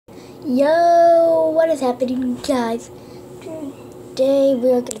Yo, what is happening, guys? Today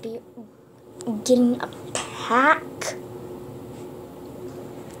we're gonna be getting a pack.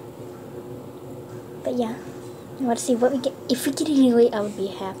 But yeah, let's see what we get. If we get it anyway, I would be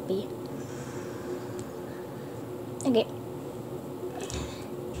happy. Okay.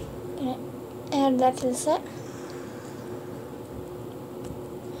 Gonna add that to the set.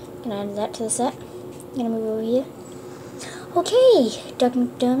 Gonna add that to the set. Gonna move over here. Okay, Doug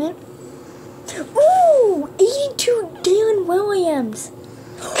McDermott. Ooh, 82 Dylan Williams.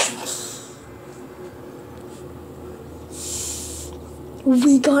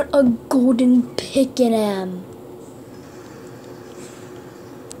 We got a golden pick in him.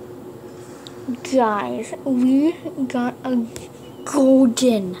 Guys, we got a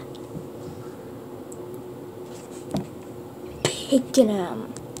golden pick in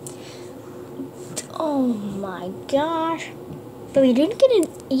him. Oh my gosh. But we did get an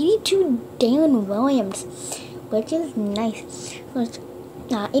 82 Dylan Williams, which is nice.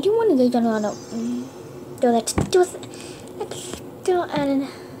 81 guys don't know. So that's still added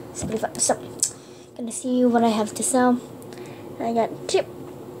 75. So, gonna see what I have to sell. I got chip.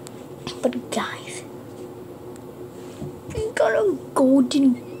 But guys, we got a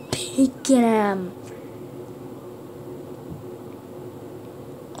golden pick in him.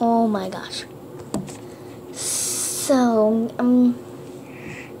 Oh my gosh. So, I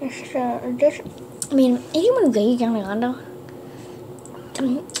mean, anyone gay young Orlando?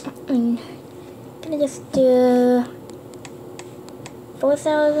 Gonna just do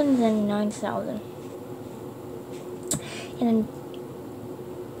 4,000 and 9,000. And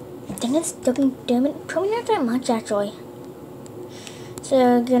then it's McDermott. Probably not that much actually.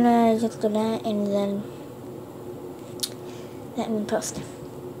 So, gonna just do that and then that in post.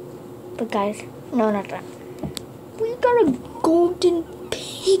 But guys, no, not that. We got a golden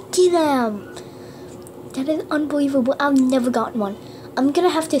pick in them. That is unbelievable. I've never gotten one. I'm gonna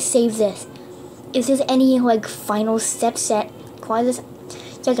have to save this. If there's any like final set quite this.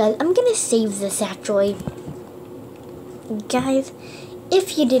 Yeah guys, I'm gonna save this actually. Guys,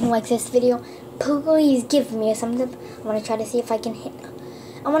 if you didn't like this video, please give me a thumbs up. I wanna try to see if I can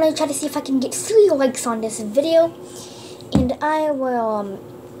get 3 likes on this video. And I will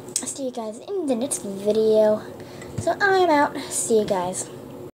see you guys in the next video. So I'm out. See you guys.